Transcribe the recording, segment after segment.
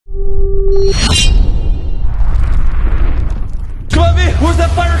Come on, V. Where's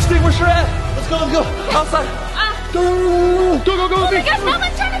that fire extinguisher at? Let's go, let's go. Outside. Go, go, go, Oh V. my gosh,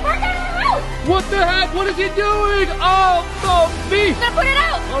 Melvin's trying to burn down our house. What the heck? What is he doing? Oh, no, V. He's gonna put it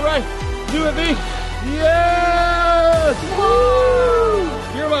out. All right. Do it, V. Yes!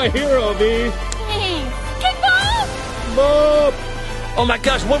 Woo! You're my hero, V. Thanks. Kick Bob! Bob! Oh my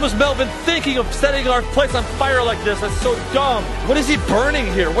gosh, what was Melvin thinking of setting our place on fire like this? That's so dumb. What is he burning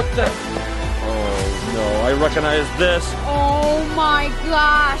here? What the? Oh no, I recognize this. Oh my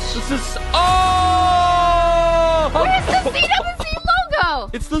gosh. This is. Oh! Where's the CWC logo?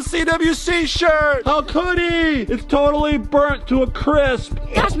 It's the CWC shirt! How could he? It's totally burnt to a crisp.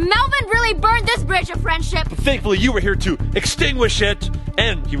 Gosh, Melvin really burned this bridge of friendship. But thankfully, you were here to extinguish it.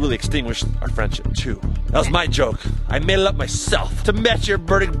 And he really extinguished our friendship, too. That was my joke. I made it up myself to match your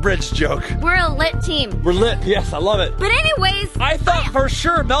burning bridge joke. We're a lit team. We're lit. Yes, I love it. But anyways, I thought for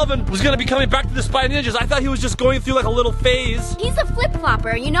sure Melvin was going to be coming back to the Spy Ninjas. I thought he was just going through like a little phase. he's a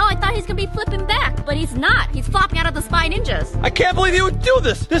flip-flopper, you know? I thought he's gonna be flipping back, but he's not. He's flopping out of the Spy Ninjas. I can't believe he would do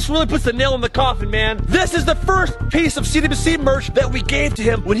this. This really puts the nail in the coffin, man. This is the first piece of CWC merch that we gave to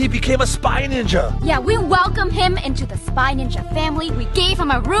him when he became a Spy Ninja. Yeah, we welcomed him into the Spy Ninja family. We gave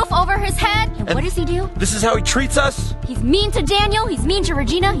him a roof over his head. And what does he do? This is how he treats us. He's mean to Daniel. He's mean to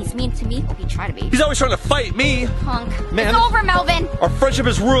Regina. He's mean to me. Oh, he tried to be. He's always trying to fight me. Punk. Man. It's over, Melvin. Our friendship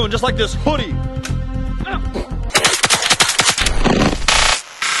is ruined just like this hoodie.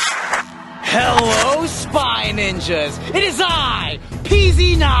 Hello, Spy Ninjas! It is I,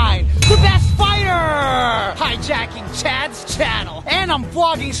 PZ9, the best fighter! Hijacking Chad's channel, and I'm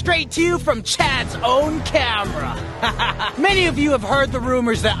vlogging straight to you from Chad's own camera. Many of you have heard the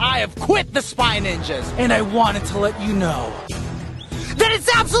rumors that I have quit the Spy Ninjas, and I wanted to let you know that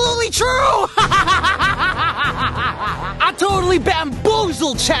it's absolutely true! I totally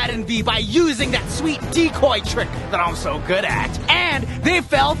bamboozled Chad and V by using that sweet decoy trick that I'm so good at. And they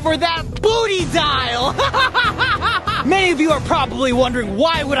fell for that booty dial! Many of you are probably wondering,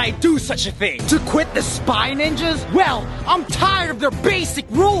 why would I do such a thing? To quit the Spy Ninjas? Well, I'm tired of their basic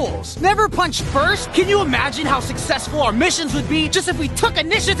rules. Never punch first? Can you imagine how successful our missions would be just if we took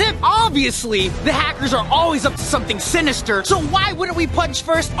initiative? Obviously, the hackers are always up to something sinister, so why wouldn't we punch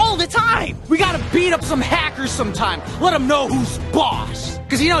first all the time? We gotta beat up some hackers sometime. Let them know who's boss.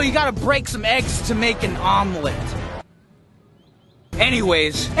 Cause you know, you gotta break some eggs to make an omelet.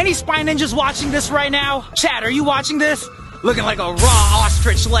 Anyways, any Spy Ninjas watching this right now? Chad, are you watching this? Looking like a raw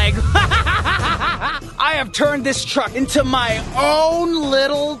ostrich leg. I have turned this truck into my own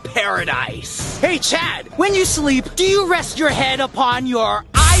little paradise. Hey Chad, when you sleep, do you rest your head upon your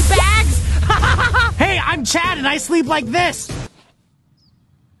eye bags? Hey, I'm Chad and I sleep like this.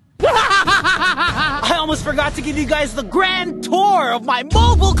 I almost forgot to give you guys the grand tour of my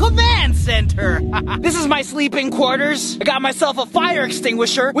mobile command center. This is my sleeping quarters. I got myself a fire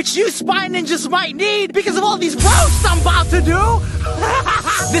extinguisher, which you Spy Ninjas might need because of all these roasts I'm about to do.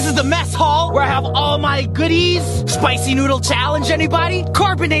 This is the mess hall where I have all my goodies. Spicy noodle challenge, anybody?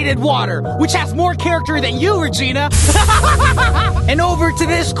 Carbonated water, which has more character than you, Regina. And over to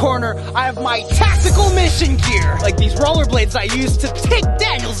this corner, I have my tactical mission gear, like these rollerblades I used to take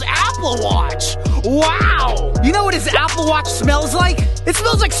Daniel's Apple Watch. Wow! You know what his Apple Watch smells like? It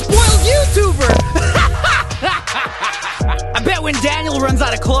smells like spoiled YouTuber! I bet when Daniel runs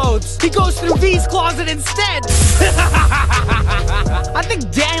out of clothes, he goes through V's closet instead! I think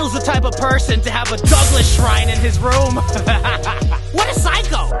Daniel's the type of person to have a Douglas shrine in his room. What a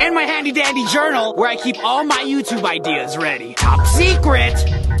psycho! And my handy-dandy journal, where I keep all my YouTube ideas ready. Top secret!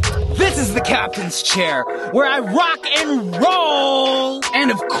 This is the captain's chair, where I rock and roll!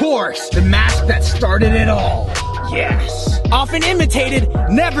 And of course, the mask that started it all. Yes. Often imitated,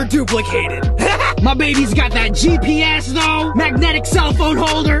 never duplicated. My baby's got that GPS though, magnetic cell phone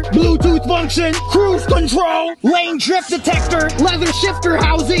holder, Bluetooth function, cruise control, lane drift detector, leather shifter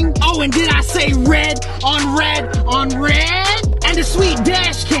housing. Oh, and did I say red on red on red? And a sweet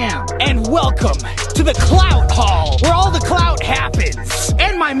dash cam. And welcome to the Clout Hall, where all the clout happens.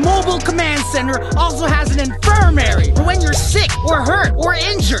 And my mobile command center also has an infirmary for when you're sick or hurt or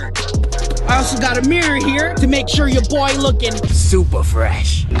injured. I also got a mirror here to make sure your boy looking super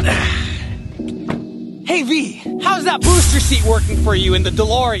fresh. Hey V, how's that booster seat working for you in the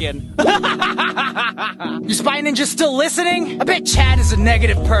DeLorean? You Spy Ninja still listening? I bet Chad is a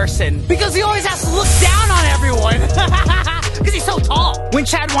negative person because he always has to look down on everyone. Because he's so tall. When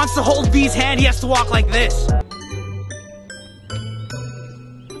Chad wants to hold V's hand, he has to walk like this.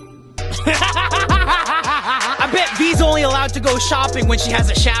 I bet V's only allowed to go shopping when she has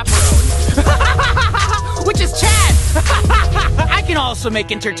a chaperone. which is Chad. I can also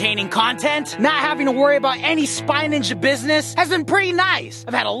make entertaining content. Not having to worry about any Spy Ninja business has been pretty nice.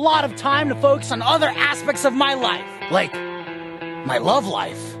 I've had a lot of time to focus on other aspects of my life, like my love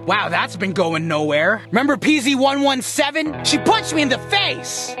life. Wow, that's been going nowhere. Remember PZ117? She punched me in the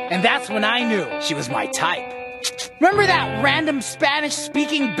face, and that's when I knew she was my type. Remember that random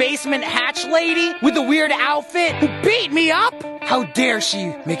Spanish-speaking basement hatch lady with the weird outfit who beat me up? How dare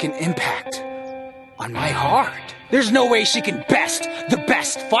she make an impact on my heart? There's no way she can best the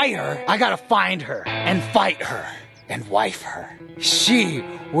best fighter. I gotta find her and fight her and wife her. She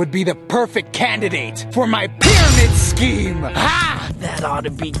would be the perfect candidate for my pyramid scheme. Ah, that ought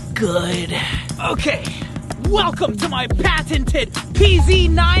to be good. Okay, welcome to my patented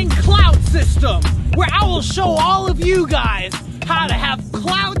PZ9 clout system, where I will show all of you guys how to have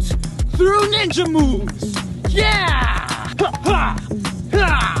clout through ninja moves. Yeah! Ha, ha,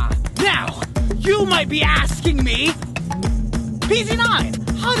 ha. Now, you might be asking me,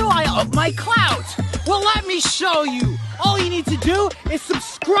 PZ9, how do I up my clout? Well, let me show you. All you need to do is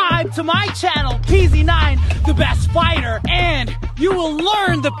subscribe to my channel, PZ9, the best fighter, and you will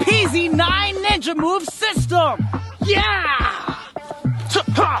learn the PZ9 ninja move system. Yeah!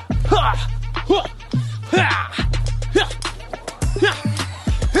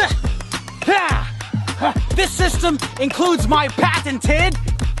 This system includes my patented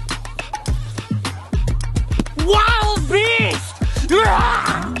Wild Beast!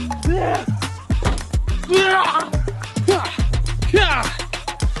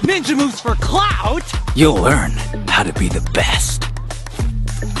 Ninja moves for clout! You'll learn how to be the best.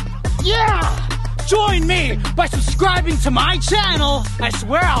 Yeah! Join me by subscribing to my channel. I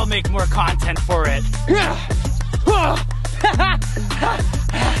swear I'll make more content for it.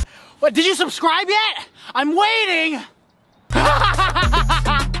 What, did you subscribe yet? I'm waiting!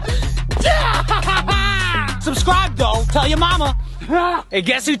 Subscribe though, tell your mama. Hey,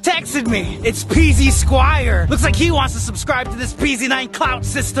 guess who texted me? It's PZ Squire. Looks like he wants to subscribe to this PZ9 clout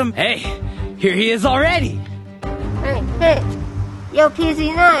system. Hey, here he is already. Hey, yo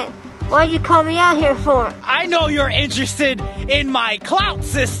PZ9, why'd you call me out here for? I know you're interested in my clout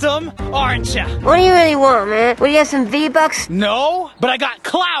system, aren't ya? What do you really want, man? Would you have some V-Bucks? No, but I got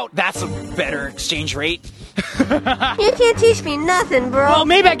clout. That's a better exchange rate. You can't teach me nothing, bro. Well,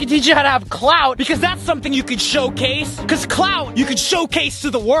 maybe I can teach you how to have clout, because that's something you could showcase. Because clout, you could showcase to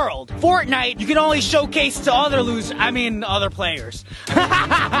the world. Fortnite, you can only showcase to other players.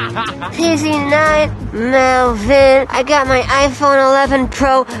 PZ9, Melvin, I got my iPhone 11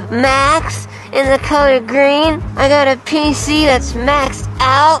 Pro Max in the color green. I got a PC that's maxed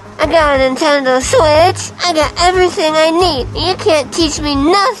out. I got a Nintendo Switch. I got everything I need. You can't teach me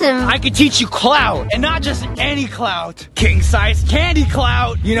nothing. I could teach you clout, and not just any clout. King-size candy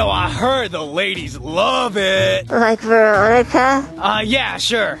clout. You know, I heard the ladies love it. Like Veronica? Yeah,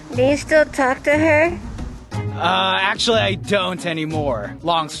 sure. Do you still talk to her? Actually I don't anymore.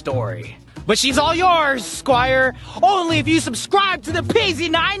 Long story. But she's all yours, Squire. Only if you subscribe to the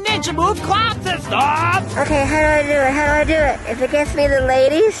PZ9 Ninja Move Clout System. Okay, how do I do it? How do I do it? If it gets me the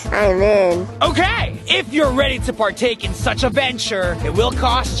ladies, I'm in. Okay, if you're ready to partake in such a venture, it will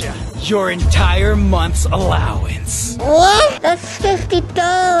cost you your entire month's allowance. What? That's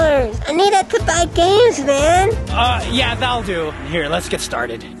 $50. I need that to buy games, man. Yeah, that'll do. Here, let's get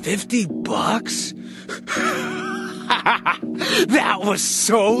started. $50? That was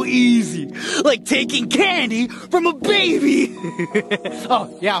so easy. Like taking candy from a baby. Oh,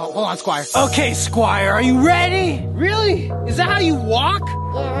 yeah, hold on, Squire. Okay, Squire, are you ready? Really? Is that how you walk?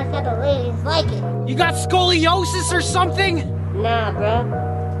 Yeah, that's how the ladies like it. You got scoliosis or something? Nah, bro.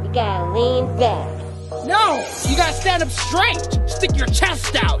 You gotta lean back. No, you gotta stand up straight. Stick your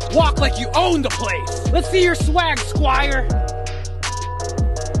chest out. Walk like you own the place. Let's see your swag, Squire.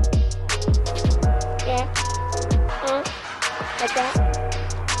 Yeah. Like that.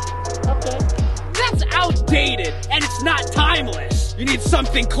 Okay. That's outdated, and it's not timeless. You need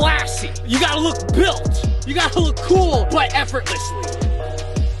something classy. You gotta look built. You gotta look cool, but effortlessly.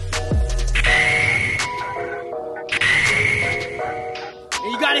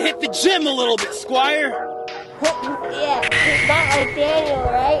 And you gotta hit the gym a little bit, Squire. Yeah, it's not like Daniel,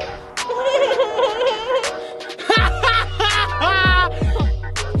 right?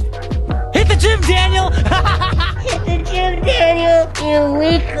 Hit the gym, Daniel! Hit the gym, Daniel, you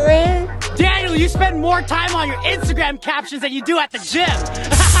weakling. Daniel, you spend more time on your Instagram captions than you do at the gym.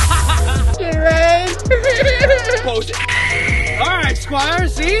 You're right. Pose it. All right, Squire,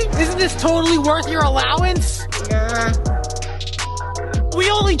 see? Isn't this totally worth your allowance? Nah.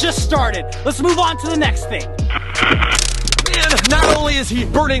 We only just started. Let's move on to the next thing. Man, not only is he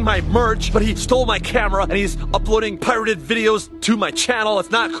burning my merch, but he stole my camera and he's uploading pirated videos to my channel.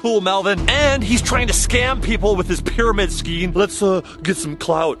 It's not cool, Melvin. And he's trying to scam people with his pyramid scheme. Let's get some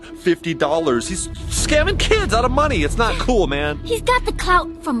clout, $50. He's scamming kids out of money. It's not cool, man. He's got the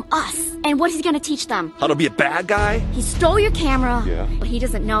clout from us. And what is he gonna teach them? How to be a bad guy? He stole your camera. Yeah. But he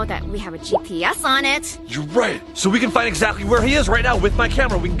doesn't know that we have a GPS on it. You're right. So we can find exactly where he is right now with my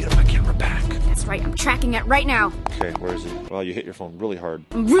camera. We can get my camera back. That's right, I'm tracking it right now. Okay, where is he? Wow, you hit your phone really hard.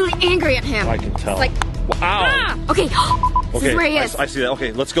 I'm really angry at him. I can tell. It's like, wow. Ah! Okay, this is where he is. I see that.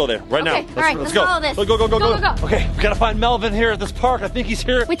 Okay, let's go there right now. Let's follow this. Go. Okay, we gotta find Melvin here at this park. I think he's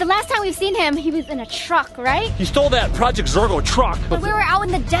here. Wait, the last time we've seen him, he was in a truck, right? He stole that Project Zorgo truck. But we were out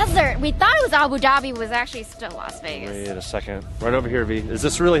in the desert. We thought it was Abu Dhabi, was actually still Las Vegas. Wait a second. Right over here, V. Is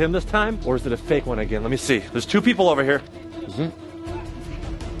this really him this time? Or is it a fake one again? Let me see. There's two people over here.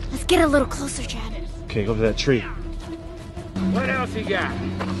 Let's get a little closer, Chad. Okay, go to that tree. What else he got?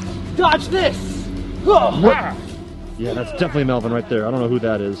 Dodge this! What? Yeah, that's definitely Melvin right there. I don't know who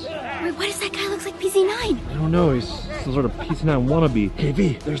that is. Wait, what is that guy? Looks like PZ9. I don't know. He's some sort of PZ9 wannabe. Hey,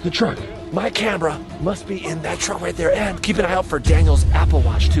 V, there's the truck. My camera must be in that truck right there. And keep an eye out for Daniel's Apple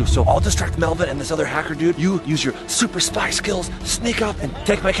Watch, too. So I'll distract Melvin and this other hacker dude. You use your super spy skills, sneak up and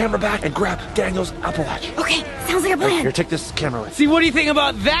take my camera back and grab Daniel's Apple Watch. Okay, sounds like a plan. Here, take this camera with. See, what do you think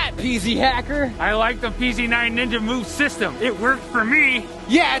about that, PZ hacker? I like the PZ9 Ninja Move system. It worked for me.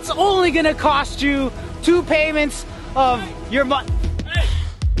 Yeah, it's only gonna cost you 2 payments of your money.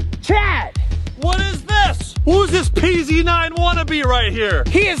 Chad! What is this? Who's this PZ9 wannabe right here?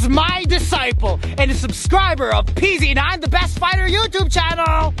 He is my disciple and a subscriber of PZ9, the Best Fighter YouTube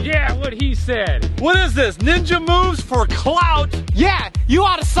channel. Yeah, what he said. What is this? Ninja moves for clout? Yeah, you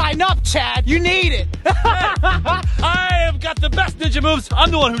ought to sign up, Chad. You need it. I have got the best ninja moves.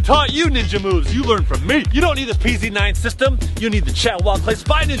 I'm the one who taught you ninja moves. You learned from me. You don't need this PZ9 system. You need the Chat Wild Clay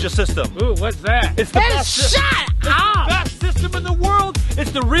Spy Ninja system. Ooh, what's that? It's the Hey, best system. shut It's up! the best system in the world.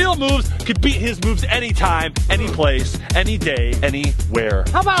 It's the real moves. Could beat his moves anytime, any place, any day, anywhere.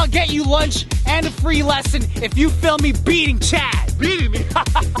 How about I'll get you lunch and a free lesson if you film me beating Chad? Beating me.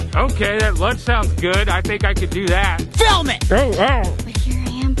 Okay, that lunch sounds good. I think I could do that. Film it! Oh, wow. But here I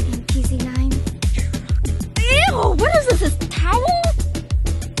am in PZ9. Ew, what is this? This towel?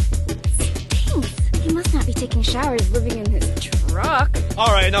 Stinks. He must not be taking showers living in his truck.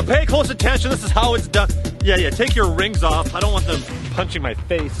 All right, now pay close attention. This is how it's done. Yeah, take your rings off. I don't want them punching my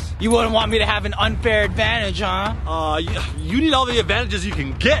face. You wouldn't want me to have an unfair advantage, huh? You need all the advantages you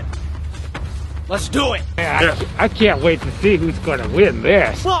can get. Let's do it. I can't wait to see who's gonna win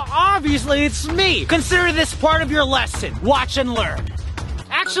this. Well, obviously it's me. Consider this part of your lesson. Watch and learn.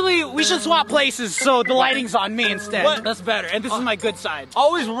 Actually, we should swap places so the lighting's on me instead. What? That's better. And this is my good side.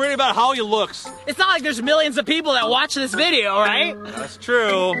 Always worried about how he looks. It's not like there's millions of people that watch this video, right? That's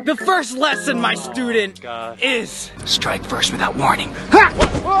true. The first lesson, my student, God. is strike first without warning.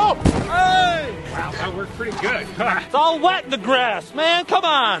 Whoa! Hey! Wow, that worked pretty good. It's all wet in the grass, man. Come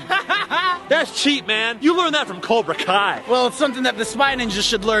on. That's cheap, man. You learned that from Cobra Kai. Well, it's something that the Spy Ninja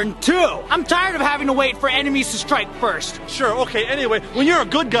should learn too. I'm tired of having to wait for enemies to strike first. Sure, okay, anyway, when you're a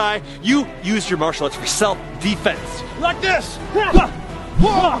good guy, you use your martial arts for self-defense. Like this!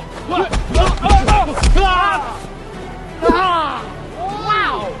 Wow,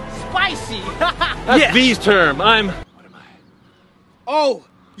 spicy. That's V's term. Oh,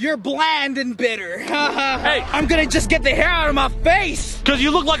 you're bland and bitter. Hey. I'm gonna just get the hair out of my face. Because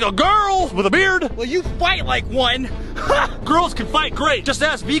you look like a girl with a beard. Well, you fight like one. Girls can fight great. Just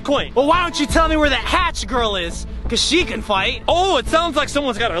ask V-Queen. Well, why don't you tell me where that Hatch girl is? Because she can fight. Oh, it sounds like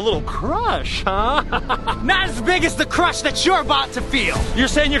someone's got a little crush, huh? Not as big as the crush that you're about to feel. You're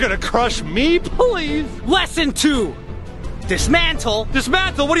saying you're gonna crush me? Please. Lesson 2. Dismantle.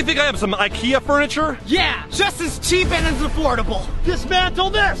 Dismantle? What do you think I am, some IKEA furniture? Yeah, just as cheap and as affordable.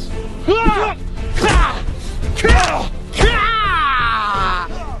 Dismantle this!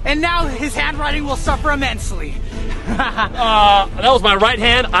 And now his handwriting will suffer immensely. That was my right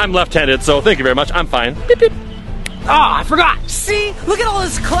hand. I'm left-handed, so thank you very much. I'm fine. Beep, beep. Ah, I forgot. See? Look at all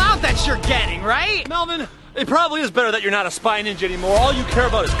this clout that you're getting, right? Melvin, it probably is better that you're not a spy ninja anymore. All you care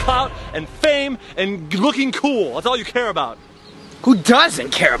about is clout and fame and looking cool. That's all you care about. Who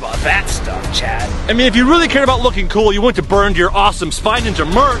doesn't care about that stuff, Chad? I mean, if you really cared about looking cool, you wouldn't have burned your awesome spy ninja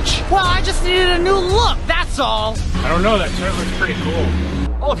merch. Well, I just needed a new look, that's all. I don't know, that shirt looks pretty cool.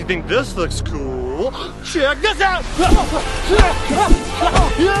 Oh, if you think this looks cool, check this out! Come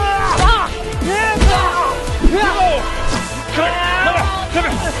here!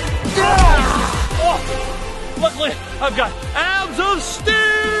 Luckily, I've got abs of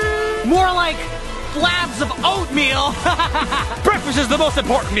steel! More like slabs of oatmeal. Breakfast is the most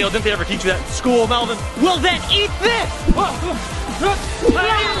important meal. Didn't they ever teach you that in school, Melvin? Well, then eat this.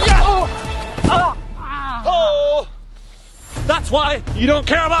 Oh! That's why you don't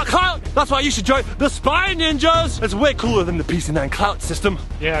care about clout. That's why you should join the Spy Ninjas. It's way cooler than the PC9 clout system.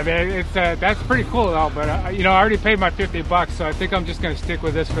 Yeah, man, it's that's pretty cool though. But you know, I already paid my $50, so I think I'm just gonna stick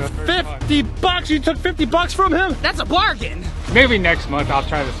with this for the first month. $50? You took $50 from him? That's a bargain. Maybe next month I'll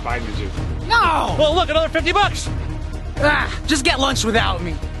try the Spy Ninjas. No. Well, look, another $50. Just get lunch without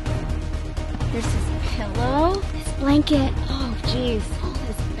me. Here's his pillow, his blanket. Oh, jeez. All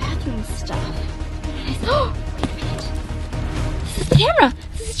his bathroom stuff. Oh, wait a minute. This is the camera.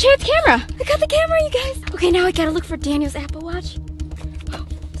 This is Chad's camera. I got the camera, you guys. Okay, now I gotta look for Daniel's Apple Watch. Oh,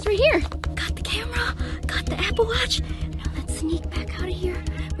 it's right here. Got the camera. Got the Apple Watch. Now let's sneak back out of here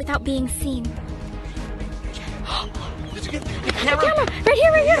without being seen. Did you get the camera? Right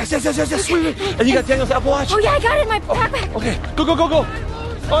here, right here. Yes. Wait. And you got Daniel's Apple Watch? Oh yeah, I got it in my backpack. Okay, go.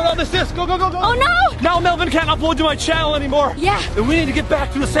 Oh no, this. Go. Oh no! Now Melvin can't upload to my channel anymore. Yeah. And we need to get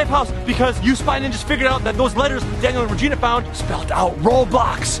back to the safe house because you Spy Ninjas figured out that those letters Daniel and Regina found spelled out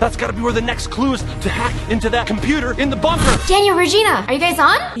Roblox. That's gotta be where the next clue is to hack into that computer in the bunker. Daniel, Regina, are you guys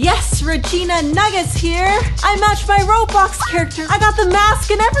on? Yes, Regina Nuggets here. I matched my Roblox character. I got the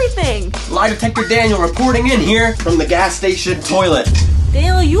mask and everything. Lie detector Daniel reporting in here from the gas station toilet.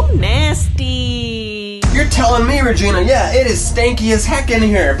 Daniel, you nasty. You're telling me, Regina, yeah, it is stanky as heck in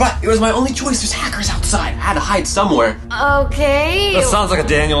here, but it was my only choice. There's hackers outside. I had to hide somewhere. Okay. That sounds like a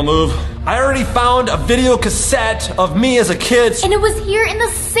Daniel move. I already found a video cassette of me as a kid. And it was here in the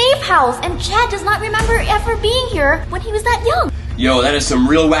safe house, and Chad does not remember ever being here when he was that young. Yo, that is some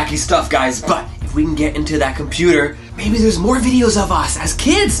real wacky stuff, guys, but if we can get into that computer, maybe there's more videos of us as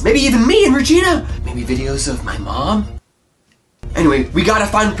kids. Maybe even me and Regina. Maybe videos of my mom. Anyway, we gotta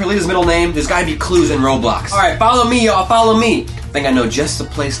find Perlita's middle name. There's gotta be clues in Roblox. Alright, follow me, y'all, follow me. I think I know just the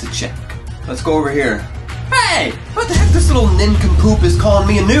place to check. Let's go over here. Hey! What the heck, this little nincompoop is calling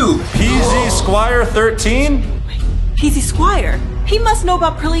me a noob? PZ Squire 13? PZ Squire. He must know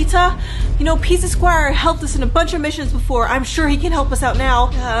about Perlita. You know, PZ Squire helped us in a bunch of missions before. I'm sure he can help us out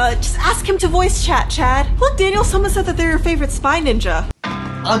now. Just ask him to voice chat, Chad. Look, Daniel, someone said that they're your favorite spy ninja.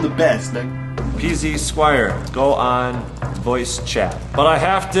 I'm the best, man. PZ Squire, go on voice chat. But I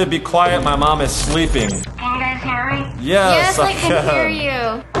have to be quiet, my mom is sleeping. Can you guys hear me? Yes, I can hear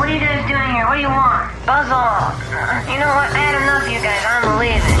you. What are you guys doing here? What do you want? Buzz off. You know what? I had enough of you guys. I'm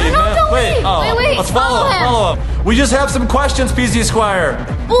leaving. No, don't wait. Wait. Let's follow him. We just have some questions, PZ Squire.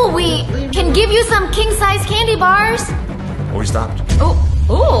 Oh, we can give you some king-size candy bars. Oh, we stopped.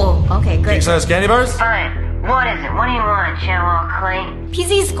 Oh, okay, great. King-size candy bars? Fine. What is it? What do you want, Chadwell Clay?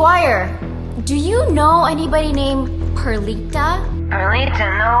 PZ Squire, do you know anybody named Perlita?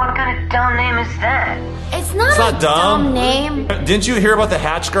 Perlita? No, what kind of dumb name is that? It's not It's a not dumb. dumb name. Didn't you hear about the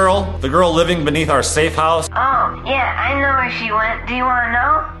hatch girl? The girl living beneath our safe house? Oh, yeah, I know where she went. Do you want to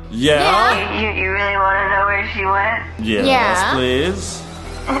know? Yeah? You really want to know where she went? Yes, Yeah. please.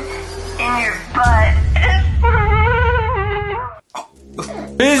 In your butt.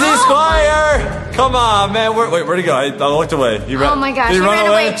 PZ Squire! Come on, man. Where'd he go? I looked away. Oh my gosh, he ran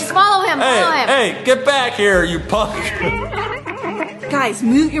away. Just follow him, follow him. Hey, get back here, you punk. Guys,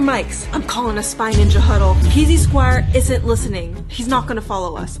 mute your mics. I'm calling a spy ninja huddle. PZ Squire isn't listening. He's not gonna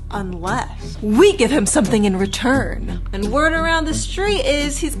follow us unless we give him something in return. And word around the street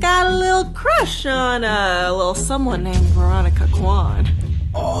is he's got a little crush on a little someone named Veronica Qwan.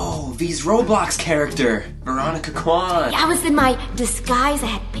 Oh, V's Roblox character, Veronica Qwan. I was in my disguise. I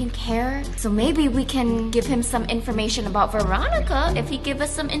had pink hair. So maybe we can give him some information about Veronica if he give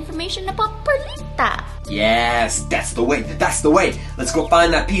us some information about Perlita. Yes, that's the way. That's the way. Let's go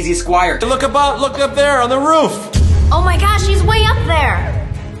find that PZ Squire. Look up there on the roof. Oh my gosh, he's way up there.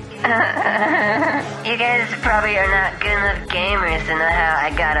 You guys probably are not good enough gamers to know how I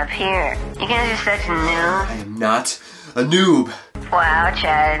got up here. You guys are such a noob. I am not a noob. Wow,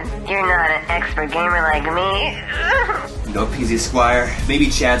 Chad, you're not an expert gamer like me. No, PZ Squire. Maybe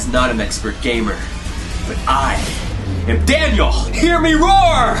Chad's not an expert gamer, but I am Daniel. Hear me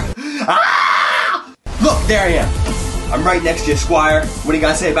roar! Ah! Look, there I am. I'm right next to you, Squire. What do you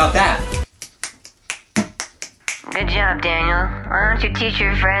gotta say about that? Good job, Daniel. Why don't you teach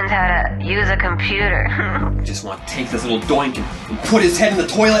your friends how to use a computer? I just want to take this little doink and put his head in the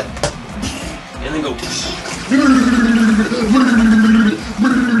toilet, and then go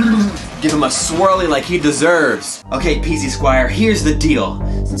give him a swirly like he deserves. Okay, PZ Squire, here's the deal.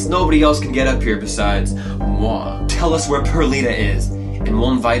 Since nobody else can get up here besides moi, tell us where Perlita is, and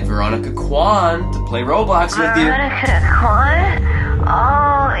we'll invite Veronica Qwan to play Roblox with you. Veronica Qwan?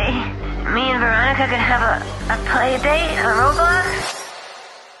 Oh, me and Veronica could have a play date on Roblox?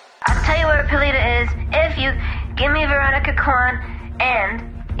 I'll tell you where Perlita is if you give me Veronica Qwan and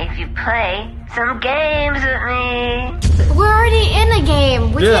if you play some games with me. We're already in a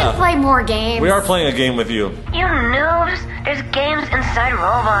game. We can't play more games. We are playing a game with you. You noobs, there's games inside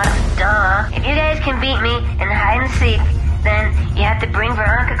Roblox, duh. If you guys can beat me in hide and seek, then you have to bring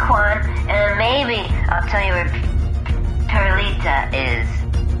Veronica Qwan, and maybe I'll tell you where Perlita is.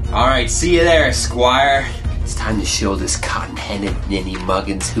 Alright, see you there, Squire. It's time to show this cotton-headed ninny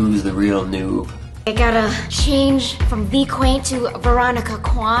muggins who's the real noob. I gotta change from V Quaint to Veronica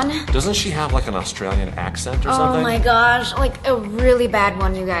Qwan. Doesn't she have like an Australian accent or something? Oh my gosh, like a really bad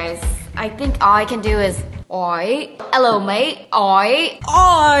one, you guys. I think all I can do is, oi. Hello, mate. Oi.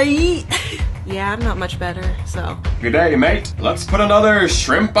 Oi! Yeah, I'm not much better, so. Good day, mate. Let's put another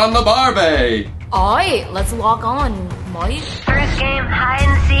shrimp on the barbie. Oi, let's walk on, mate. First game, hide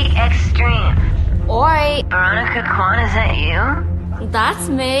and seek extreme. Oi. Veronica Qwan, is that you? That's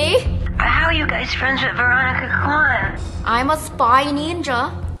me. How are you guys friends with Veronica Qwan? I'm a spy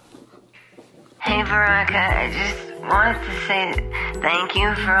ninja. Hey Veronica, I just wanted to say thank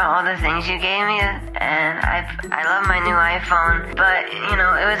you for all the things you gave me, and I love my new iPhone, but you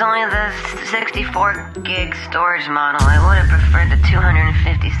know, it was only the 64 gig storage model. I would have preferred the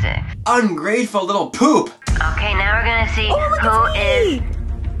 256. Ungrateful little poop. Okay, now we're gonna see who is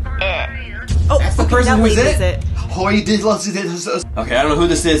it. Oh, That's the person now who's wait, it? Okay, I don't know who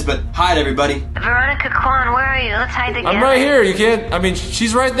this is, but hi everybody. Veronica Qwan, where are you? Let's hide together. I'm right here. You can't. I mean,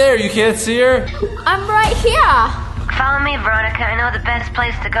 she's right there. You can't see her. I'm right here. Follow me, Veronica. I know the best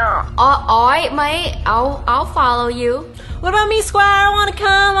place to go. Alright, mate. I'll follow you. What about me, Squire? I wanna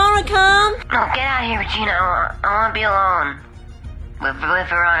come. No, get out of here, Regina. I wanna be alone with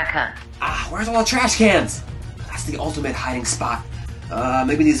Veronica. Ah, where's all the trash cans? That's the ultimate hiding spot.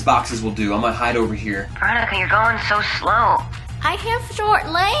 Maybe these boxes will do. I'm gonna hide over here. Veronica, you're going so slow. I have short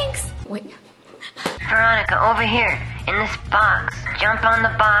legs. Wait. Veronica, over here, in this box. Jump on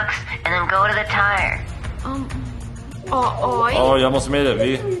the box and then go to the tire. Oi. Oh, you almost made it,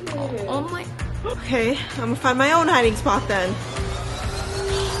 V. Oh my. Okay, I'm gonna find my own hiding spot then.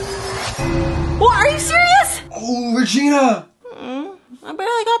 What, are you serious? Oh, Regina! I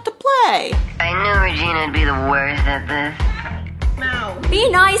barely got to play. I knew Regina'd be the worst at this. Be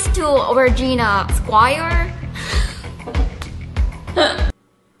nice to Regina, Squire.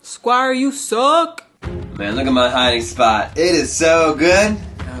 Squire, you suck. Man, look at my hiding spot. It is so good.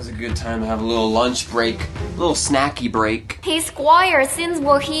 That was a good time to have a little lunch break, a little snacky break. Hey, Squire, since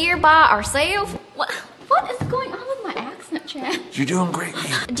we're here by ourselves, what is going on with my accent, Chad? You're doing great,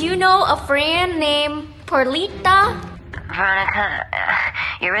 V. Do you know a friend named Perlita? Veronica,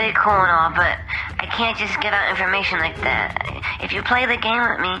 you're really cool and all, but I can't just give out information like that. If you play the game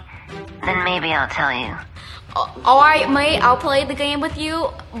with me, then maybe I'll tell you. Alright, mate, I'll play the game with you,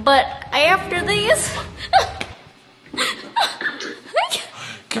 but after this...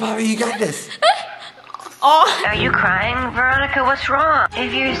 Come on, V, you got this. Are you crying, Veronica? What's wrong?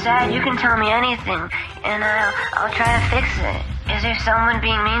 If you're sad, you can tell me anything, and I'll try to fix it. Is there someone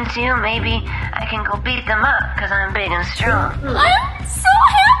being mean to you? Maybe I can go beat them up, because I'm big and strong. I'm so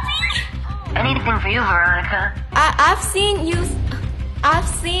happy! Anything for you, Veronica. I've seen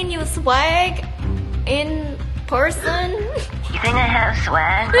you swag in person. You think I have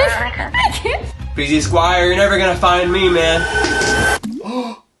swag, Veronica? PZ Squire, you're never gonna find me, man.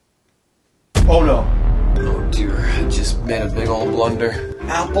 Oh no. Oh dear, I just made a big old blunder.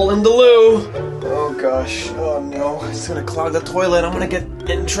 Apple in the loo. Oh gosh, oh no, it's gonna clog the toilet. I'm gonna get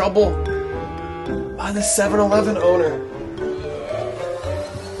in trouble by the 7-Eleven owner.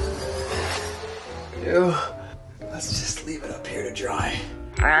 Ew, let's just leave it up here to dry.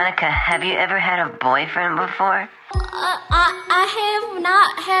 Veronica, have you ever had a boyfriend before? I have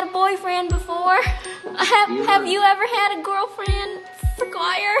not had a boyfriend before. Have you ever had a girlfriend,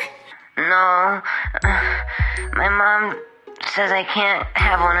 Squire? No. My mom says I can't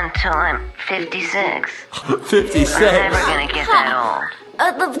have one until I'm 56. 56. I'm never gonna get that old.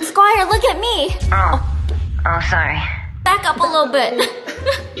 Squire, look at me. Oh, sorry. Back up a little bit.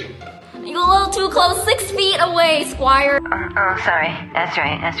 You're a little too close, 6 feet away, Squire. Oh, sorry. That's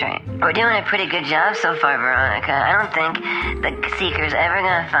right. We're doing a pretty good job so far, Veronica. I don't think the Seeker's ever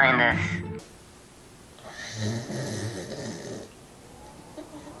gonna find us.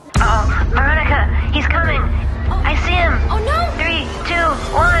 Oh, Veronica, he's coming. I see him. Oh no! 3, 2,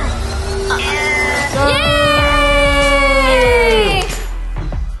 1. Yay!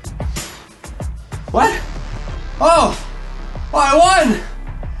 What? Oh, I won!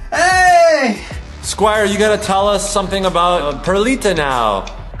 Hey! Squire, you gotta tell us something about Perlita now.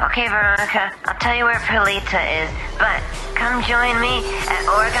 Okay, Veronica, I'll tell you where Perlita is, but come join me at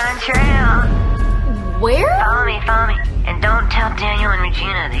Oregon Trail. Where? Follow me, and don't tell Daniel and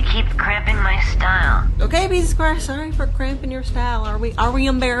Regina. They keep cramping my style. Okay, PZ Squire, sorry for cramping your style. Are we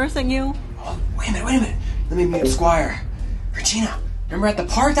embarrassing you? Oh, wait a minute. Let me mute Squire. Regina, remember at the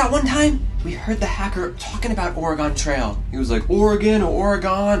park that one time? We heard the hacker talking about Oregon Trail. He was like, Oregon or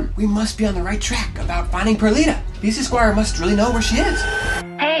Oregon. We must be on the right track about finding Perlita. PZ Squire must really know where she is.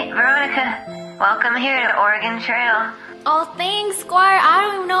 Hey, Veronica. Welcome here to Oregon Trail. Oh, thanks, Squire. I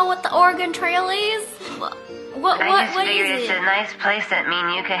don't even know what the Oregon Trail is. What I just is figured it? it's a nice place that me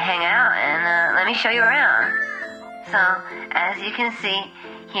and you could hang out, and let me show you around. So, as you can see,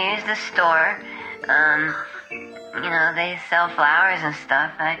 here's the store. You know, they sell flowers and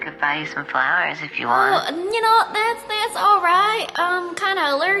stuff. I could buy you some flowers if you want. Oh, you know, that's all right. I'm kind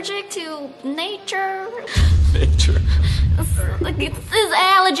of allergic to nature. Nature. It's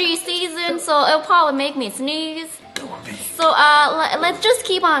allergy season, so it'll probably make me sneeze. So let's just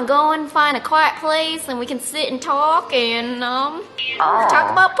keep on going, find a quiet place, and we can sit and talk and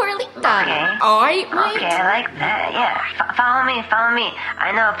talk about Perlita. Okay. All right, mate. Okay, I like that. Yeah. Follow me.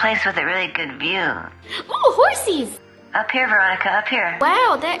 I know a place with a really good view. Oh, horses! Up here, Veronica. Up here.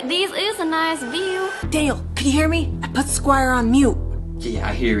 Wow, this is a nice view. Daniel, can you hear me? I put Squire on mute. Yeah,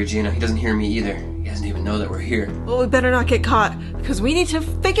 I hear Regina. He doesn't hear me either. He doesn't even know that we're here. Well, we better not get caught, because we need to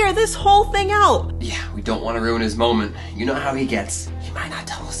figure this whole thing out. Yeah, we don't want to ruin his moment. You know how he gets. He might not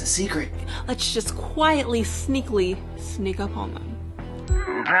tell us the secret. Let's just quietly, sneakily sneak up on them.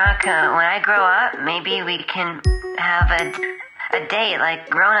 Veronica, when I grow up, maybe we can have a date like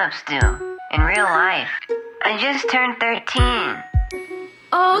grown-ups do in real life. I just turned 13.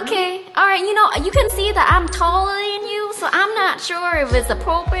 Oh, okay. All right, you know, you can see that I'm taller than you, so I'm not sure if it's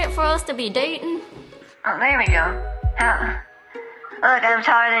appropriate for us to be dating. Oh, there we go. Look, I'm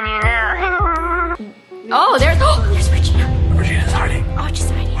taller than you now. Oh, there's Regina. Regina's hiding. Oh, she's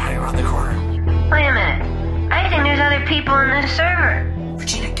hiding. Hiding around the corner. Wait a minute. I think there's other people in this server.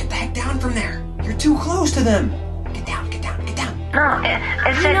 Regina, get the heck down from there. You're too close to them. Get down. No,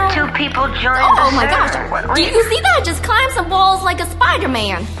 it said know- 2 people joined Oh the my server. gosh. Do you see that? Just climb some walls like a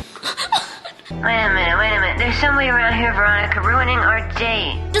Spider-Man. Wait a minute. There's somebody around here, Veronica, ruining our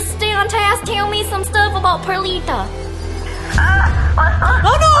date. Just stay on task. Tell me some stuff about Perlita.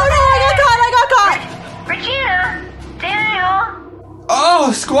 Oh no, I got caught! Regina! Daniel!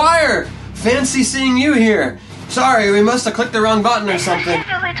 Oh, Squire! Fancy seeing you here. Sorry, we must have clicked the wrong button or something. I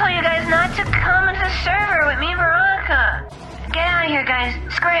specifically told you guys not to come into the server with me and Veronica. Get out of here, guys.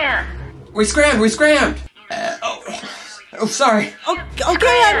 Scram! We scrammed. Oh, sorry.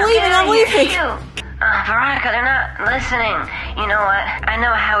 Okay, I'm leaving. Veronica, they're not listening. You know what? I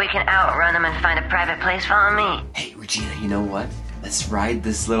know how we can outrun them and find a private place. Follow me. Hey, Regina, you know what? Let's ride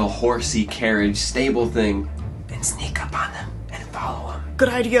this little horsey carriage stable thing and sneak up on them and follow them. Good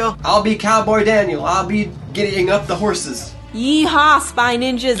idea. I'll be Cowboy Daniel. I'll be giddying up the horses. Yeehaw, Spy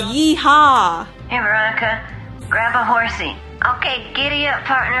Ninjas, yeehaw! Hey, Veronica, grab a horsey. Okay, giddy up,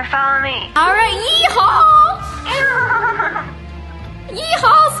 partner. Follow me. All right, yeehaw!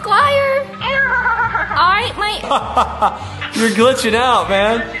 Yeehaw, Squire! All right, mate. You're glitching out,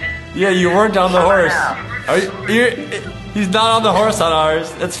 man. Yeah, you weren't on the horse. He's not on the horse on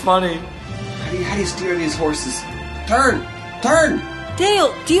ours. That's funny. How do you steer these horses? Turn!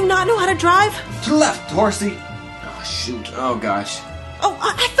 Daniel, do you not know how to drive? To the left, horsey. Oh, shoot. Oh, gosh. Oh,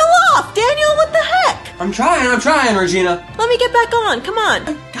 I fell off! Daniel, what the heck? I'm trying, Regina. Let me get back on, come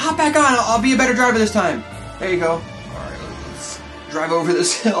on. Hop back on. I'll be a better driver this time. There you go. All right, let's drive over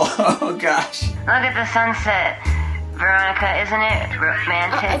this hill. Oh, gosh. Look at the sunset. Veronica, isn't it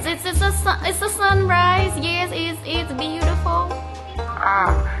romantic? It's a sunrise. Yes, it's beautiful.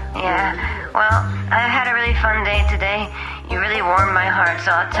 Oh, yeah. Well, I had a really fun day today. You really warmed my heart, so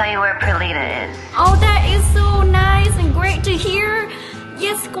I'll tell you where Perlita is. Oh, that is so nice and great to hear.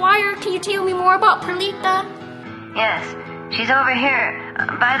 Yes, Squire, can you tell me more about Perlita? Yes, she's over here,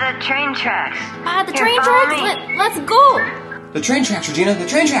 by the train tracks. By the Here, train follow tracks? me. Let's go. The train tracks, Regina. The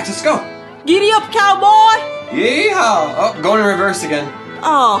train tracks. Let's go. Giddy up, cowboy! Yeehaw! Oh, going in reverse again.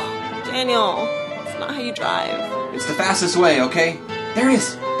 Oh, Daniel, that's not how you drive. It's the fastest way, okay? There it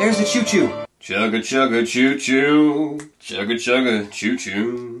is. There's the choo-choo. Chugga chugga choo-choo. Chugga chugga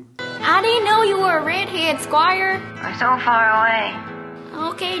choo-choo. I didn't know you were a redhead, Squire. We're so far away.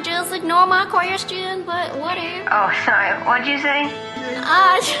 Okay, just ignore my question, but whatever. Oh, sorry. What'd you say?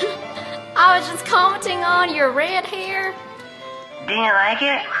 I was just commenting on your red hair. Didn't you like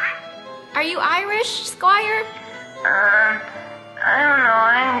it? Are you Irish, Squire? I don't know.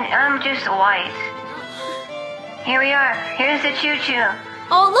 I'm just white. Here we are. Here's the choo-choo.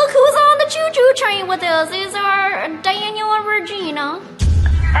 Oh, look who's on the choo-choo train with us. These are Daniel and Regina.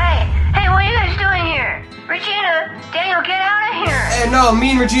 Hey, what are you guys doing here? Regina, Daniel, get out of here. And no,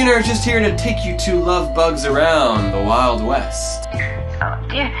 me and Regina are just here to take you two love bugs around the Wild West. Oh,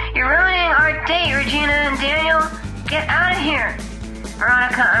 you're ruining our date, Regina and Daniel. Get out of here.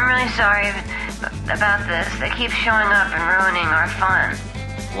 Veronica, I'm really sorry about this. They keep showing up and ruining our fun.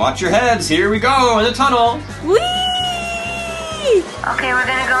 Watch your heads, here we go, in the tunnel. Whee! Okay, we're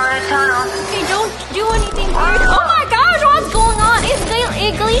gonna go in the tunnel. Okay, don't do anything weird. Oh my gosh, what's going on? Is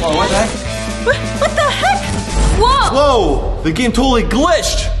it glitched? Oh, what the heck? What the heck? Whoa! Whoa! The game totally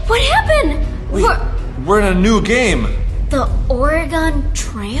glitched! What happened? Wait, we're in a new game. The Oregon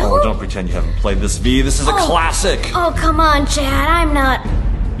Trail? Oh, don't pretend you haven't played this, V. This is a classic. Oh, come on, Chad. I'm not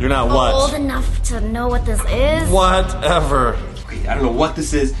You're not what? old enough to know what this is. Whatever. Okay, I don't know what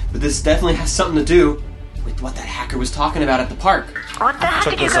this is, but this definitely has something to do with what that hacker was talking about at the park. What the heck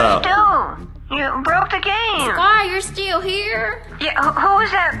Check did you this guys out. do? You broke the game. Squire, you're still here? Yeah, who was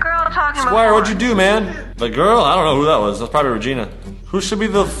that girl talking about? Squire, what'd you do, man? The girl? I don't know who that was. That's probably Regina. Who should be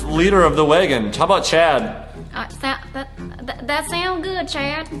the leader of the wagon? How about Chad? That sounds good,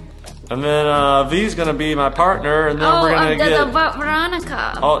 Chad. And then V's gonna be my partner, and then we're gonna get...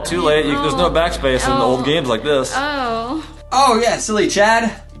 Veronica. Oh, too late. There's no backspace in the old games like this. Oh. Oh, yeah, silly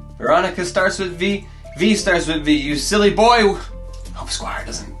Chad. Veronica starts with V. V starts with V. You silly boy. Hope Squire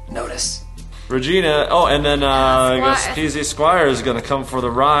doesn't notice. Regina. Oh, and then I guess PZ Squire is gonna come for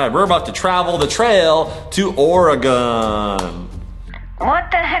the ride. We're about to travel the trail to Oregon. What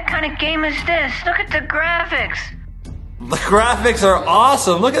the heck kind of game is this? Look at the graphics. The graphics are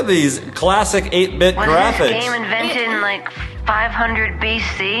awesome. Look at these classic 8-bit Was graphics. this game invented in like 500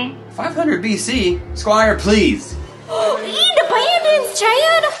 BC? 500 BC? Squire, please. Independence,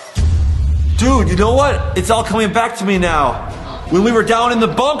 Chad! Dude, you know what? It's all coming back to me now. When we were down in the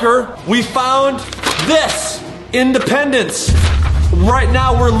bunker, we found this. Independence. Right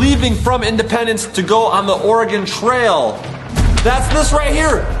now, we're leaving from Independence to go on the Oregon Trail. That's this right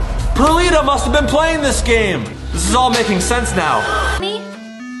here. Perlita must have been playing this game. This is all making sense now. Me?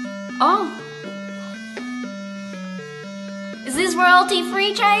 Oh. Is this royalty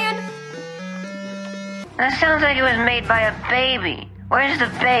free, Chad? That sounds like it was made by a baby. Where's the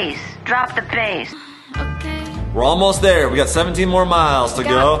bass? Drop the bass. Okay. We're almost there. We got 17 more miles to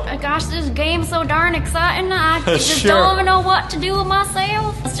go. Gosh, this game's so darn exciting. I just Sure. don't even know what to do with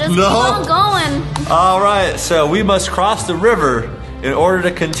myself. Let's just No. keep on going. All right, so we must cross the river in order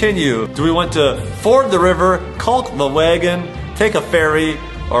to continue. Do we want to ford the river, caulk the wagon, take a ferry,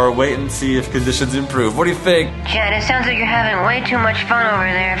 or wait and see if conditions improve? What do you think? Chad, it sounds like you're having way too much fun over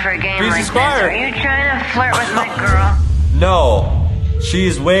there for a game PZ like Squire. this. Are you trying to flirt with my girl? No,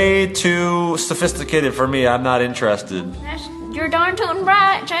 she's way too sophisticated for me. I'm not interested. You're darn tootin'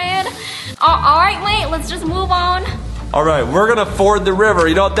 right, Chad. All right, wait, let's just move on. All right, we're gonna ford the river.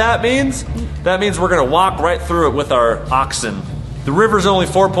 You know what that means? That means we're gonna walk right through it with our oxen. The river's only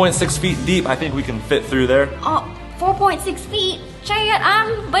 4.6 feet deep. I think we can fit through there. 4.6 feet. Chad,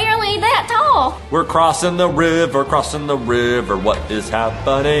 I'm barely that tall. We're crossing the river, crossing the river. What is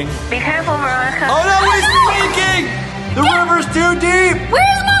happening? Be careful, Veronica. Oh no, he's sinking! The river's too deep!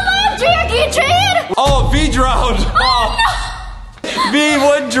 Where's my life jacket, Chad? Oh, V drowned! Oh. V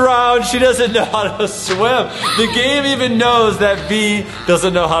would drown. She doesn't know how to swim. The game even knows that V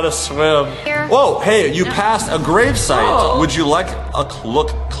doesn't know how to swim. Whoa, hey, you passed a gravesite. Oh. Would you like a look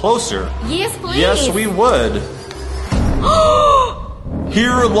closer? Yes, please. Yes, we would.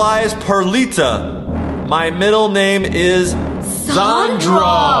 Here lies Perlita. My middle name is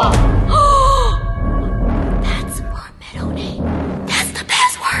Zandra. That's our middle name. That's the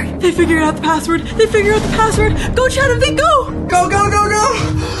password. They figured out the password. They figured out the password. Go, Chad, and go. Go, go, go, go!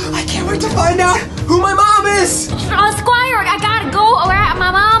 I can't wait to find out who my mom is! Squire, I gotta go. All right,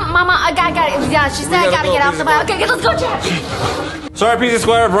 Mama, I gotta. Yeah, she said I gotta get off the boat. Okay, let's go, Chad. Sorry, PZ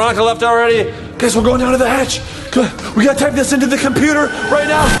Squire. Veronica left already. Guess we're going down to the hatch. We gotta type this into the computer right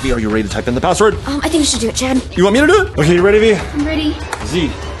now. V, are you ready to type in the password? I think you should do it, Chad. You want me to do it? Okay, you ready, V? I'm ready.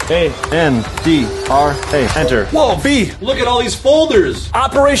 Z-A-N-D-R-A. Enter. Whoa, V, look at all these folders.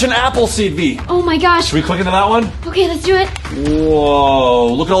 Operation Appleseed, V. Oh my gosh. Should we click into that one? Okay, let's do it.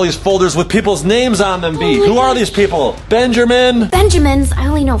 Whoa, look at all these folders with people's names on them, V. Oh my Who are gosh. these people? Benjamin's. I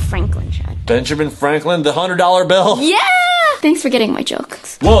only know Franklin, Chad. Benjamin Franklin, the $100 bill. Yeah! Thanks for getting my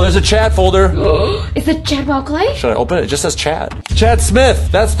jokes. Whoa, there's a Chad folder. Is it Chad Clay? Should I open it? It just says Chad. Chad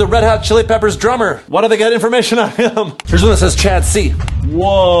Smith. That's the Red Hot Chili Peppers drummer. Why do they get information on him? Here's one that says Chad C.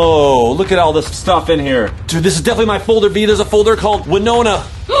 Whoa, look at all this stuff in here. Dude, this is definitely my folder, B. There's a folder called Winona.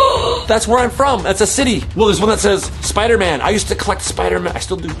 That's where I'm from. That's a city. Well, there's one that says Spider-Man. I used to collect Spider-Man. I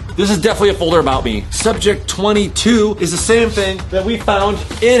still do. This is definitely a folder about me. Subject 22 is the same thing that we found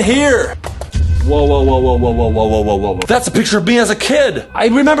in here. Whoa, whoa, whoa, whoa, whoa, whoa, whoa, whoa, whoa, whoa. That's a picture of me as a kid. I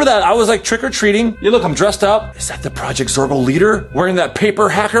remember that. I was like trick-or-treating. Yeah, look, I'm dressed up. Is that the Project Zorgo leader wearing that paper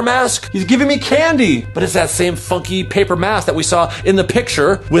hacker mask? He's giving me candy. But it's that same funky paper mask that we saw in the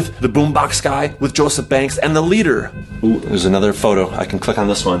picture with the boombox guy, with Joseph Banks, and the leader. Ooh, there's another photo. I can click on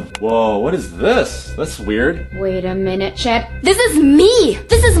this one. Whoa, what is this? That's weird. Wait a minute, Chad. This is me.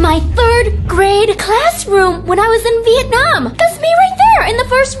 This is my 3rd grade classroom when I was in Vietnam. That's me right there in the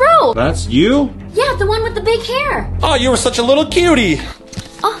first row. That's you? Yeah, the one with the big hair. Oh, you were such a little cutie.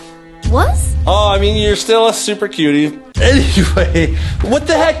 Was? Oh, I mean, you're still a super cutie. Anyway, what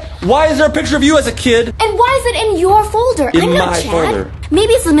the heck? Why is there a picture of you as a kid? And why is it in your folder? In I'm not my Chad. folder.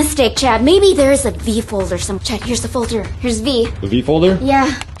 Maybe it's a mistake, Chad. Maybe there is a V folder. Chad, here's the folder. Here's V. The V folder?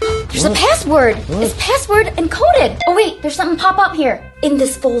 Yeah. There's a password. It's password encoded. Oh wait, there's something pop up here. In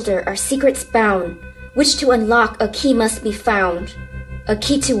this folder are secrets bound, which to unlock a key must be found. A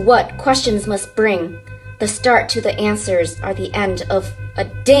key to what questions must bring. The start to the answers are the end of a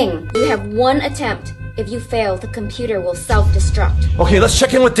ding. You have 1 attempt. If you fail, the computer will self-destruct. Okay, let's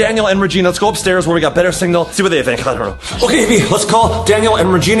check in with Daniel and Regina. Let's go upstairs where we got better signal. See what they think. I don't know. Okay, V, let's call Daniel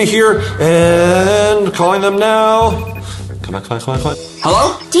and Regina here. And calling them now. Come on.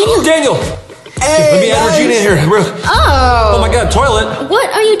 Hello? Daniel! Hey, let me add Regina in here. Oh my god, toilet.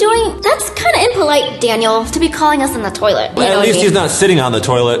 What are you doing? That's kind of impolite, Daniel, to be calling us in the toilet. At least he's not sitting on the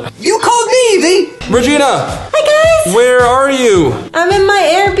toilet. You called me, V! Regina! Hi, guys! Where are you? I'm in my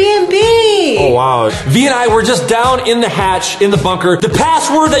Airbnb. Oh, wow. V and I were just down in the hatch, in the bunker. The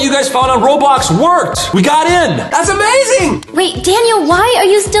password that you guys found on Roblox worked. We got in. That's amazing! Wait, Daniel, why are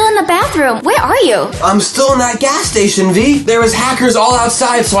you still in the bathroom? Where are you? I'm still in that gas station, V. There was hackers all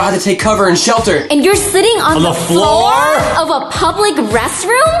outside, so I had to take cover and shelter. And you're sitting on the floor of a public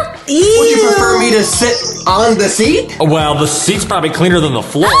restroom? Would you prefer me to sit on the seat? Well, the seat's probably cleaner than the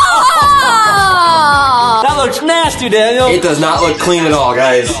floor. Oh! That looks nasty, Daniel. It does not look clean at all,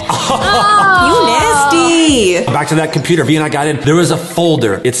 guys. You nasty. Back to that computer. V and I got in. There was a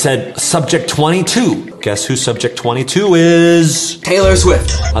folder. It said Subject 22. Guess who Subject 22 is? Taylor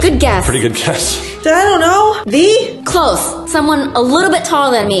Swift. Good guess. Pretty good guess. I don't know. V? Close. Someone a little bit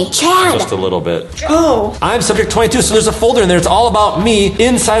taller than me. Chad. Just a little bit. Oh. I'm Subject 22, so there's a folder in there. It's all about me.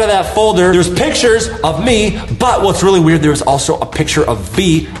 Inside of that folder, there's pictures of me, but what's really weird, there's also a picture of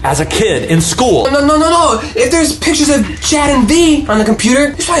V as a kid in school. No. If there's pictures of Chad and V on the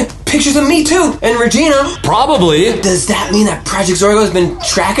computer, there's probably pictures of me too, and Regina. Probably. Does that mean that Project Zorgo has been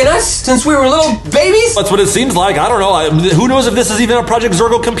tracking us since we were little babies? That's what it seems like. I don't know. Who knows if this is even a Project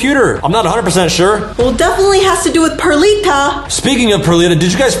Zorgo computer? I'm not 100% sure. Well, definitely has to do with Perlita. Speaking of Perlita,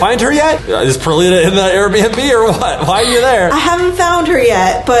 did you guys find her yet? Is Perlita in the Airbnb or what? Why are you there? I haven't found her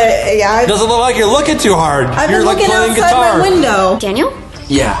yet, but yeah. Doesn't look like you're looking too hard. I've You're been like looking playing outside guitar. my window. Daniel?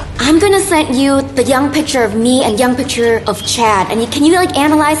 Yeah. I'm gonna send you the young picture of me and young picture of Chad. And can you like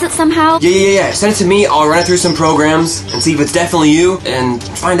analyze it somehow? Yeah. Send it to me. I'll run it through some programs and see if it's definitely you and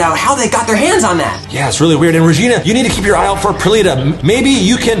find out how they got their hands on that. Yeah, it's really weird. And Regina, you need to keep your eye out for Perlita. Maybe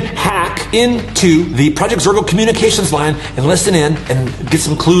you can hack into the Project Zorgo communications line and listen in and get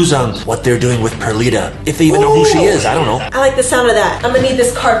some clues on what they're doing with Perlita. If they even know who she is, I don't know. I like the sound of that. I'm gonna need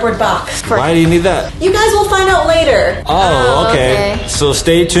this cardboard box. Why do you need that? You guys will find out later. Oh, okay. okay. So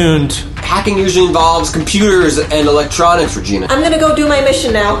stay tuned. Hacking usually involves computers and electronics, Regina. I'm gonna go do my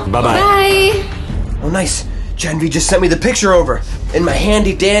mission now. Bye-bye. Bye. Oh, nice. Gen V just sent me the picture over in my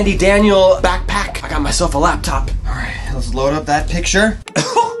handy dandy Daniel backpack. I got myself a laptop. All right, let's load up that picture.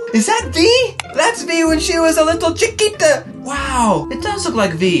 Is that V? That's V when she was a little chiquita. Wow, it does look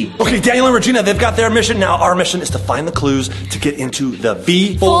like V. Okay, Daniel and Regina, they've got their mission. Now our mission is to find the clues to get into the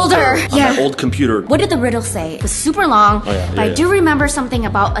V folder on Yeah. that old computer. What did the riddle say? It was super long. But I do remember something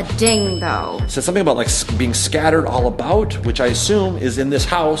about a ding, though. It said something about like being scattered all about, which I assume is in this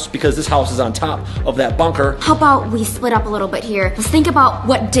house because this house is on top of that bunker. How about we split up a little bit here? Let's think about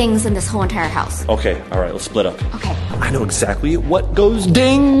what dings in this whole entire house. Okay, all right, let's split up. Okay. I know exactly what goes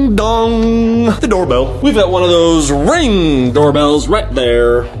ding dong. The doorbell. We've got one of those ring doorbells right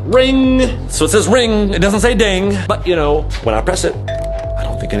there. Ring. So it says ring. It doesn't say ding. But you know, when I press it, I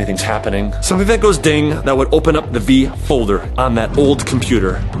don't think anything's happening. Something that goes ding, that would open up the V folder on that old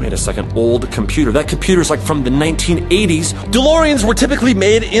computer. Wait a second, old computer. That computer's like from the 1980s. DeLoreans were typically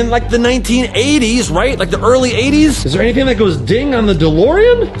made in like the 1980s, right? Like the early 80s. Is there anything that goes ding on the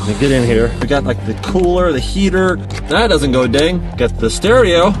DeLorean? Let me get in here. We got like the cooler, the heater. That doesn't go ding. Got the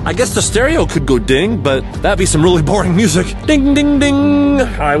stereo. I guess the stereo could go ding, but that'd be some really boring music. Ding, ding, ding.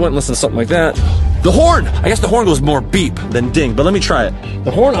 I wouldn't listen to something like that. The horn! I guess the horn goes more beep than ding, but let me try it. The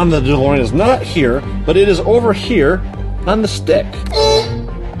horn on the DeLorean is not here, but it is over here on the stick.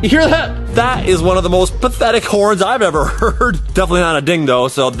 You hear that? That is one of the most pathetic horns I've ever heard. Definitely not a ding though,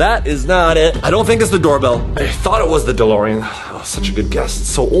 so that is not it. I don't think it's the doorbell. I thought it was the DeLorean. Oh, such a good guess. It's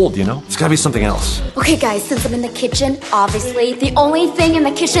so old, you know? It's gotta be something else. Okay guys, since I'm in the kitchen, obviously the only thing in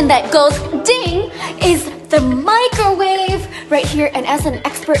the kitchen that goes ding is the microwave right here. And as an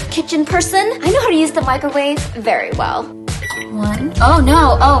expert kitchen person, I know how to use the microwave very well. One. Oh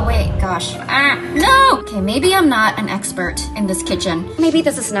no, oh wait, gosh. No! Okay, maybe I'm not an expert in this kitchen. Maybe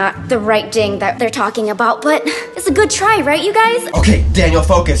this is not the right ding that they're talking about, but it's a good try, right you guys? Okay, Daniel,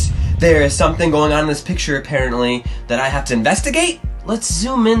 focus. There is something going on in this picture, apparently, that I have to investigate. Let's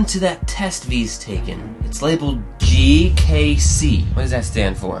zoom into that test V's taken. It's labeled GKC. What does that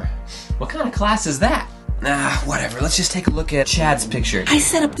stand for? What kind of class is that? Whatever. Let's just take a look at Chad's picture. I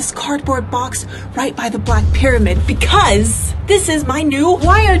set up this cardboard box right by the Black Pyramid because this is my new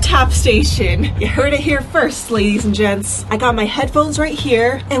wiretap station. You heard it here first, ladies and gents. I got my headphones right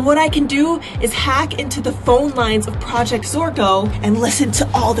here, and what I can do is hack into the phone lines of Project Zorgo and listen to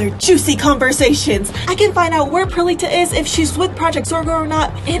all their juicy conversations. I can find out where Perlita is, if she's with Project Zorgo or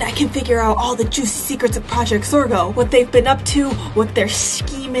not, and I can figure out all the juicy secrets of Project Zorgo, what they've been up to, what they're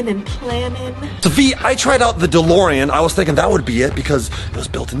scheming and planning. So V, I tried out the DeLorean. I was thinking that would be it because it was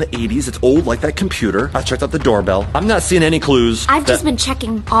built in the 80s. It's old like that computer. I checked out the doorbell. I'm not seeing any clues. I've just been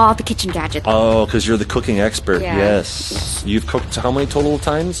checking all the kitchen gadgets. Oh, because you're the cooking expert. Yeah. Yes. You've cooked how many total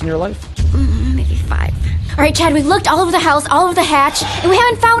times in your life? Maybe 5. All right, Chad, we've looked all over the house, all over the hatch, and we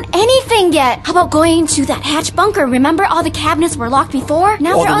haven't found anything yet. How about going to that hatch bunker? Remember all the cabinets were locked before?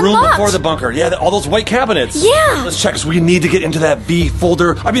 Now they're unlocked. Oh, the room before the bunker. Yeah, all those white cabinets. Yeah. Let's check, because we need to get into that V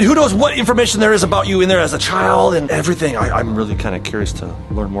folder. I mean, who knows what information there is about you in there as a child and everything. I'm really kind of curious to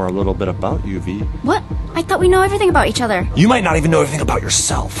learn more a little bit about you, V. What? I thought we know everything about each other. You might not even know everything about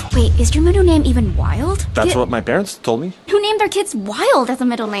yourself. Wait, is your middle name even Wild? That's what my parents told me. Who named their kids Wild as a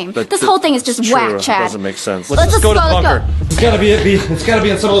middle name? This whole thing is just True. whack, Chad. Doesn't make sense. Let's just go to the let's bunker. go. It's gotta be it, V. It's gotta be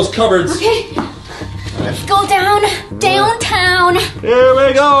in some of those cupboards. Okay. Let's go downtown. Here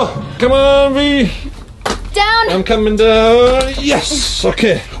we go. Come on, V. Down. I'm coming down. Yes.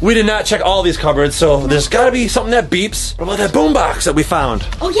 Okay. We did not check all these cupboards, so there's got to be something that beeps. What about that boombox that we found?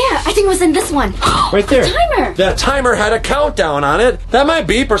 Oh yeah, I think it was in this one. Right there. The timer. That timer had a countdown on it. That might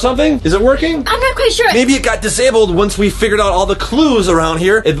beep or something. Is it working? I'm not quite sure. Maybe it got disabled once we figured out all the clues around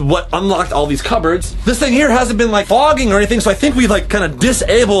here. What unlocked all these cupboards. This thing here hasn't been like fogging or anything, so I think we like kind of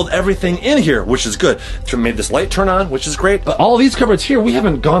disabled everything in here, which is good. Made this light turn on, which is great. But all these cupboards here, we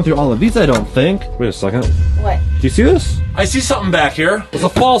haven't gone through all of these, I don't think. Wait a second. What? Do you see this? I see something back here. It's a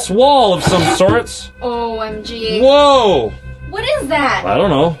false wall of some sorts. OMG. Whoa! What is that? I don't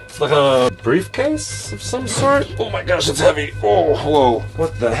know. It's like a briefcase of some sort. Oh my gosh, it's heavy. Oh, whoa.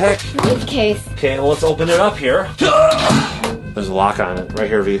 What the heck? Briefcase. Okay, well, let's open it up here. There's a lock on it right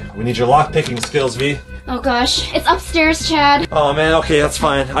here, V. We need your lock picking skills, V. Oh gosh, it's upstairs, Chad. Oh man, okay, that's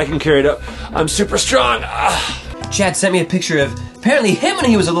fine. I can carry it up. I'm super strong. Chad sent me a picture of apparently him when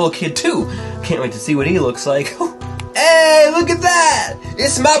he was a little kid too. Can't wait to see what he looks like. Hey, look at that!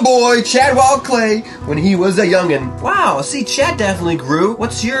 It's my boy, Chad Wild Clay, when he was a youngin'. Wow, see, Chad definitely grew.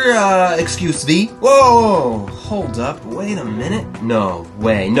 What's your, excuse, V? Whoa, hold up, wait a minute. No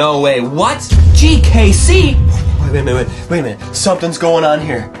way, what? GKC? Wait a minute. Something's going on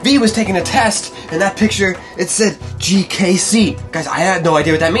here. V was taking a test, and that picture, it said GKC. Guys, I had no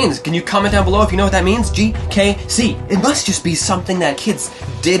idea what that means. Can you comment down below if you know what that means? GKC. It must just be something that kids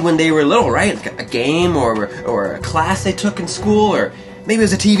did when they were little, right? Like a game or a class they took in school, or maybe it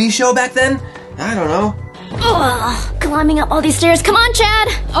was a TV show back then? I don't know. Ugh, climbing up all these stairs. Come on, Chad.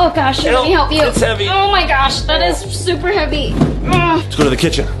 Oh gosh, let me help you. It's heavy. Oh my gosh, that is super heavy. Let's go to the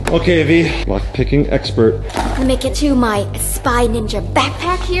kitchen. Okay, V. Lock picking expert. I'm gonna make it to my Spy Ninja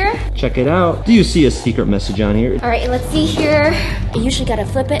backpack here. Check it out. Do you see a secret message on here? All right, let's see here. I usually gotta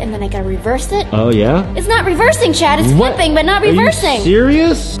flip it and then I gotta reverse it. Oh, yeah? It's not reversing, Chad. It's flipping, but not reversing. Are you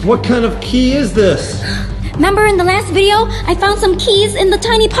serious? What kind of key is this? Remember in the last video, I found some keys in the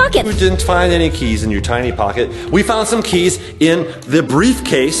tiny pocket. You didn't find any keys in your tiny pocket. We found some keys in the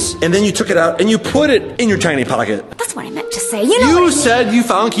briefcase, and then you took it out and you put it in your tiny pocket. That's what I meant to say. You know what I mean. said you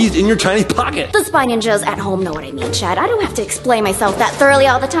found keys in your tiny pocket. The spy ninjas at home know what I mean, Chad. I don't have to explain myself that thoroughly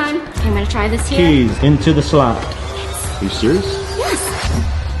all the time. Okay, I'm gonna try this here. Keys into the slot. Are you serious? Yes.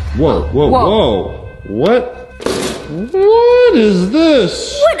 Whoa, whoa, whoa. What? What is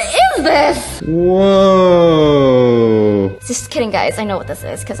this? What is this? Whoa. Just kidding, guys. I know what this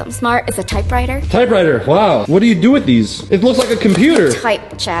is because I'm smart. It's a typewriter. Typewriter. Wow. What do you do with these? It looks like a computer.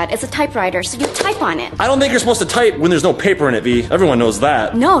 Type, Chad. It's a typewriter, so you type on it. I don't think you're supposed to type when there's no paper in it, V. Everyone knows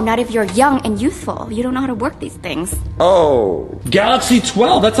that. No, not if you're young and youthful. You don't know how to work these things. Oh. Galaxy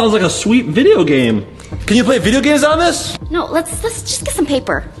 12. That sounds like a sweet video game. Can you play video games on this? No, let's just get some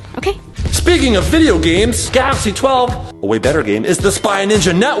paper, okay? Speaking of video games, Galaxy 12, a way better game, is the Spy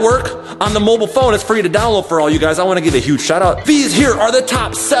Ninja Network on the mobile phone. It's free to download for all you guys. I want to give a huge shout out. These here are the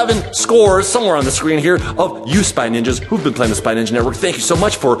top 7 scores, somewhere on the screen here, of you Spy Ninjas who've been playing the Spy Ninja Network. Thank you so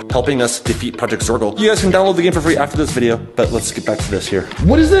much for helping us defeat Project Zorgo. You guys can download the game for free after this video, but let's get back to this here.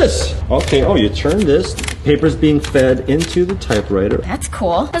 What is this? Okay, oh, you turn this. Paper's being fed into the typewriter. That's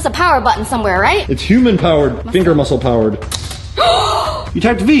cool. There's a power button somewhere, right? It's human powered, finger muscle powered. You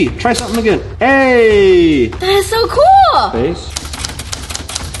typed V. Try something again. Hey! That is so cool! Face.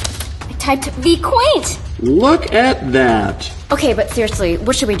 I typed V quaint. Look at that. Okay, but seriously,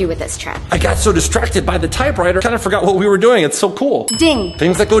 what should we do with this, Chad? I got so distracted by the typewriter, kind of forgot what we were doing. It's so cool. Ding.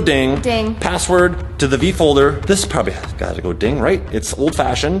 Things that go ding. Ding. Password to the V folder. This probably has got to go ding, right? It's old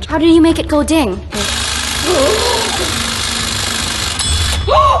fashioned. How do you make it go ding?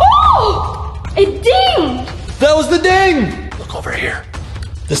 It dinged! That was the ding! Look over here.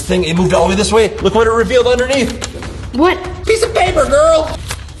 This thing, it moved all the way this way. Look what it revealed underneath. What? Piece of paper, girl!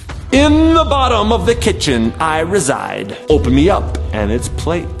 In the bottom of the kitchen I reside. Open me up, and it's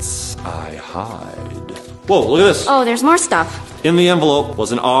plates I hide. Whoa, look at this. Oh, there's more stuff. In the envelope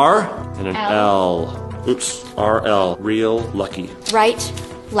was an R and an L. Oops, RL, real lucky. Right,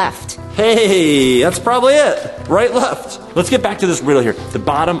 left. Hey, that's probably it. Right, left. Let's get back to this riddle here. The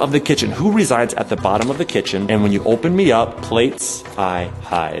bottom of the kitchen. Who resides at the bottom of the kitchen? And when you open me up, plates I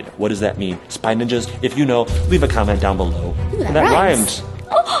hide. What does that mean? Spy Ninjas, if you know, leave a comment down below. Ooh, that rhymed.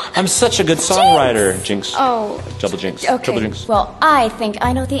 Oh, I'm such a good songwriter. Jinx. Oh. Double jinx. Okay. Triple jinx. Well, I think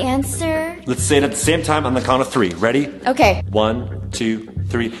I know the answer. Let's say it at the same time on the count of 3. Ready? Okay. 1, 2,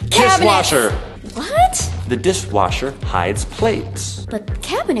 3. Cabinets. Dishwasher. What? The dishwasher hides plates. But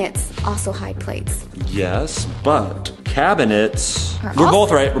cabinets also hide plates. Yes, but cabinets... Are We're also-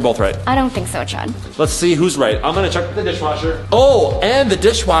 both right. We're both right. I don't think so, Chad. Let's see who's right. I'm gonna check the dishwasher. Oh, and the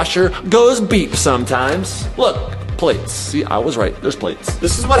dishwasher goes beep sometimes. Look, plates. See, I was right. There's plates.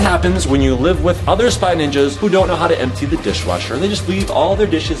 This is what happens when you live with other Spy Ninjas who don't know how to empty the dishwasher. They just leave all their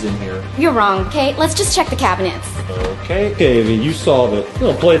dishes in here. You're wrong, okay? Let's just check the cabinets. Okay, V, you solve it.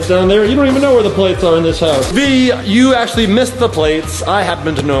 No plates down there. You don't even know where the plates are in this house. V, you actually missed the plates. I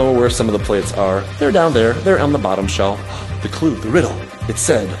happen to know where some of the plates are. They're down there. They're on the bottom shelf. The clue, the riddle. It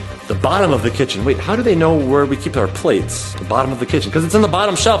said, the bottom of the kitchen. Wait, how do they know where we keep our plates? The bottom of the kitchen. Because it's in the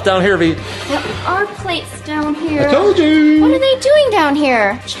bottom shelf down here, V. There are plates down here. I told you. What are they doing down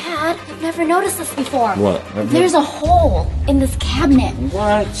here? Chad, I've never noticed this before. What? There's a hole in this cabinet.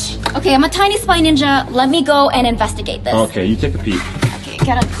 What? Okay, I'm a tiny spy ninja. Let me go and investigate this. Okay, you take a peek. Okay,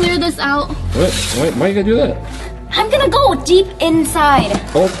 gotta clear this out. Wait, why you gotta do that? I'm gonna go deep inside.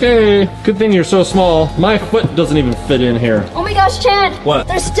 Okay, good thing you're so small. My foot doesn't even fit in here. Oh my gosh, Chad. What?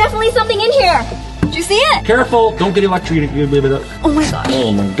 There's definitely something in here. Did you see it? Careful, don't get electrocuted. Oh my gosh.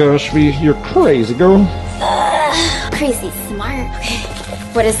 Oh my gosh, V, you're crazy, girl. Crazy smart. Okay.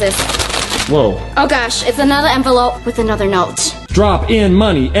 What is this? Whoa. Oh gosh, it's another envelope with another note. Drop in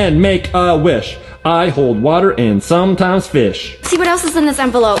money and make a wish. I hold water and sometimes fish. See what else is in this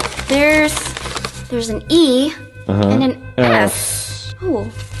envelope. There's an E and an S.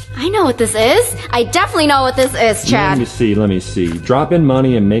 Oh, I know what this is. I definitely know what this is, Chad. Let me see. Drop in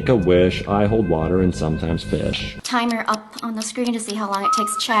money and make a wish. I hold water and sometimes fish. Timer up on the screen to see how long it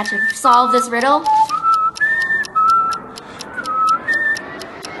takes Chad to solve this riddle.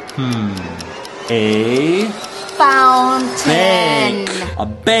 A Fountain. A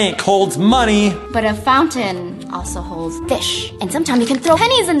bank holds money. But a fountain also holds fish. And sometimes you can throw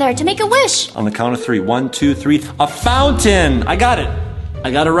pennies in there to make a wish. On the count of 3. 1, 2, 3. A fountain. I got it. I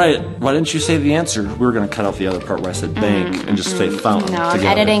got it right. Why didn't you say the answer? We were gonna cut out the other part where I said bank and just say fountain. No,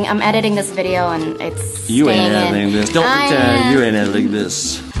 together. I'm editing this video and it's You ain't staying in. editing this. Don't I pretend am. you ain't editing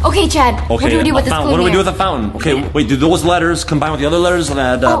this. Okay, Chad. What do we do with this fountain. What do we do with the fountain? Okay, wait, do those letters combine with the other letters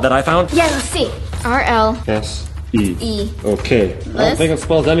that I found? Yeah, let's see. R-L. S-E. Okay. I don't think it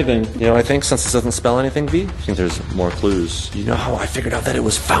spells anything. You know, I think since it doesn't spell anything, V, I think there's more clues. You know how I figured out that it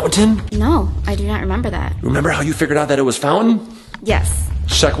was fountain? No, I do not remember that. Remember how you figured out that it was fountain? Yes.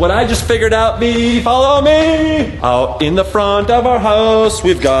 Check what I just figured out, V. Follow me. Out in the front of our house,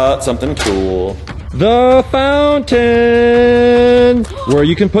 we've got something cool. The fountain! Where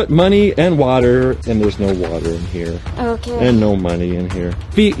you can put money and water, and there's no water in here. Okay. And no money in here.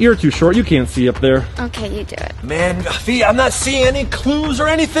 V, you're too short. You can't see up there. Okay, you do it. Man, V, I'm not seeing any clues or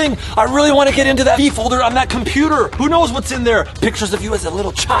anything. I really want to get into that V folder on that computer. Who knows what's in there? Pictures of you as a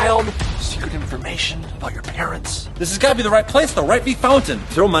little child. Secret information about your parents. This has got to be the right place, though, right? V fountain.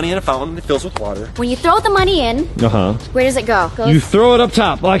 Throw money in a fountain. It fills with water. When you throw the money in, where does it go? You throw it up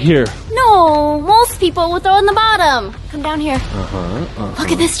top, like here. No, most people will throw it in the bottom. Come down here.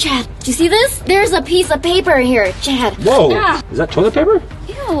 Look at this, Chad. Do you see this? There's a piece of paper here, Chad. Whoa. Is that toilet paper?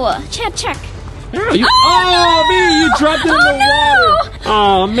 Ew. Chad, check. Yeah, you, V, you dropped it in the water.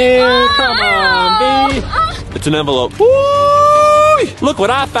 Oh, man, come on, V. It's an envelope. Woo! Look what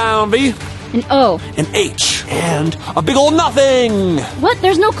I found, V. An O. An H. And a big old nothing. What?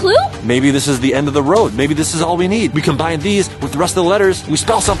 There's no clue? Maybe this is the end of the road. Maybe this is all we need. We combine these with the rest of the letters. We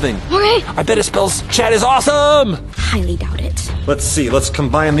spell something. Okay. I bet it spells Chad is awesome. Highly doubt it. Let's see. Let's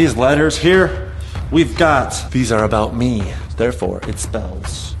combine these letters here. We've got, these are about me. Therefore, it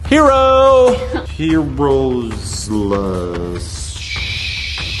spells hero.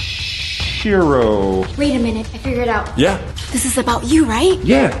 Hero. Wait a minute. I figured it out. Yeah. This is about you, right?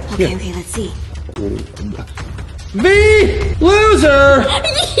 Yeah. Okay, let's see. V, loser.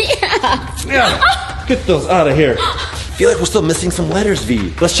 Yeah. Get those out of here. I feel like we're still missing some letters,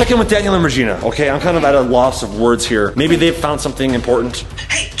 V. Let's check in with Daniel and Regina, okay? I'm kind of at a loss of words here. Maybe they've found something important.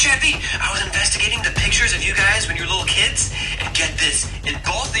 Hey, Chad V, I was investigating the pictures of you guys when you were little kids, and get this, in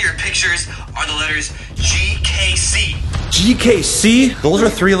both of your pictures are the letters GKC. GKC? Those are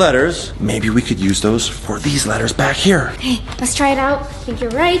 3 letters. Maybe we could use those for these letters back here. Hey, let's try it out. I think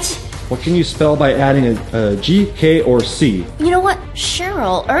you're right. What can you spell by adding a G, K, or C? You know what?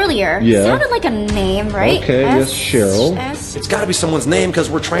 Cheryl earlier sounded like a name, right? Okay, yes, Cheryl. It's got to be someone's name because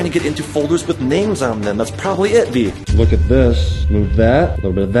we're trying to get into folders with names on them. That's probably it, V. Look at this. Move that. A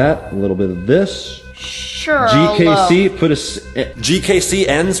little bit of that. A little bit of this. Cheryl. GKC. Put a GKC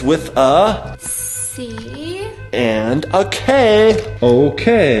ends with a C and a K.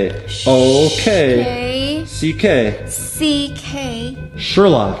 Okay. Okay. K. CK. CK.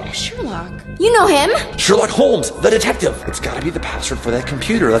 Sherlock. Sherlock. You know him. Sherlock Holmes, the detective. It's got to be the password for that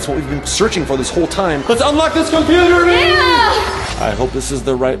computer. That's what we've been searching for this whole time. Let's unlock this computer! Yeah! I hope this is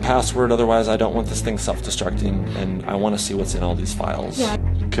the right password. Otherwise, I don't want this thing self-destructing. And I want to see what's in all these files. Yeah.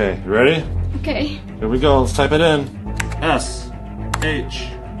 Okay, you ready? Okay. Here we go. Let's type it in. S-H-E-R-L-O-C-K.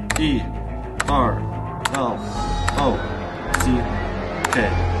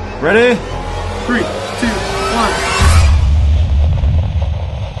 Ready? 3, 2, 1.